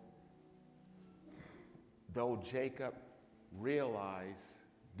though Jacob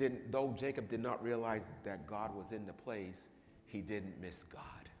did not realize that God was in the place, he didn't miss God.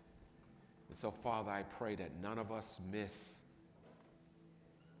 And so, Father, I pray that none of us miss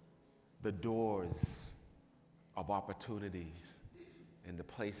the doors of opportunities and the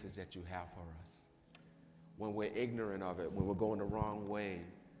places that you have for us. When we're ignorant of it, when we're going the wrong way,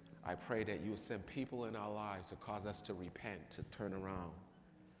 I pray that you send people in our lives to cause us to repent, to turn around,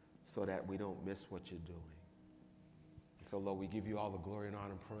 so that we don't miss what you're doing. And so, Lord, we give you all the glory and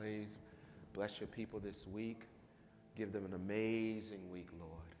honor and praise. Bless your people this week. Give them an amazing week,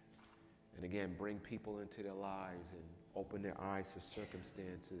 Lord. And again, bring people into their lives and open their eyes to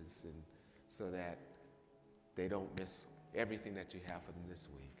circumstances, and so that they don't miss everything that you have for them this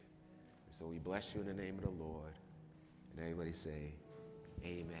week. And so we bless you in the name of the Lord. And everybody say,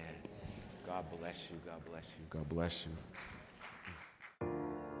 amen. God bless you. God bless you. God bless you.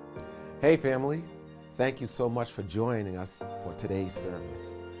 Hey, family. Thank you so much for joining us for today's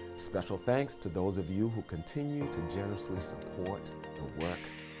service. Special thanks to those of you who continue to generously support the work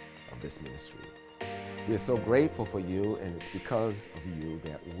of this ministry. We are so grateful for you, and it's because of you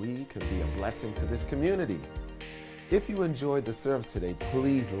that we can be a blessing to this community. If you enjoyed the service today,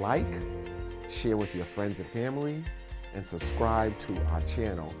 please like, share with your friends and family, and subscribe to our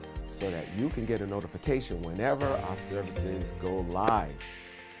channel so that you can get a notification whenever our services go live.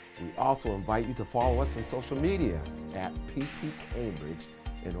 We also invite you to follow us on social media at PT Cambridge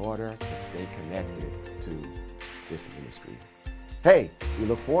in order to stay connected to this ministry. Hey, we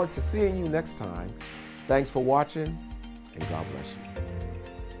look forward to seeing you next time Thanks for watching, and God bless you.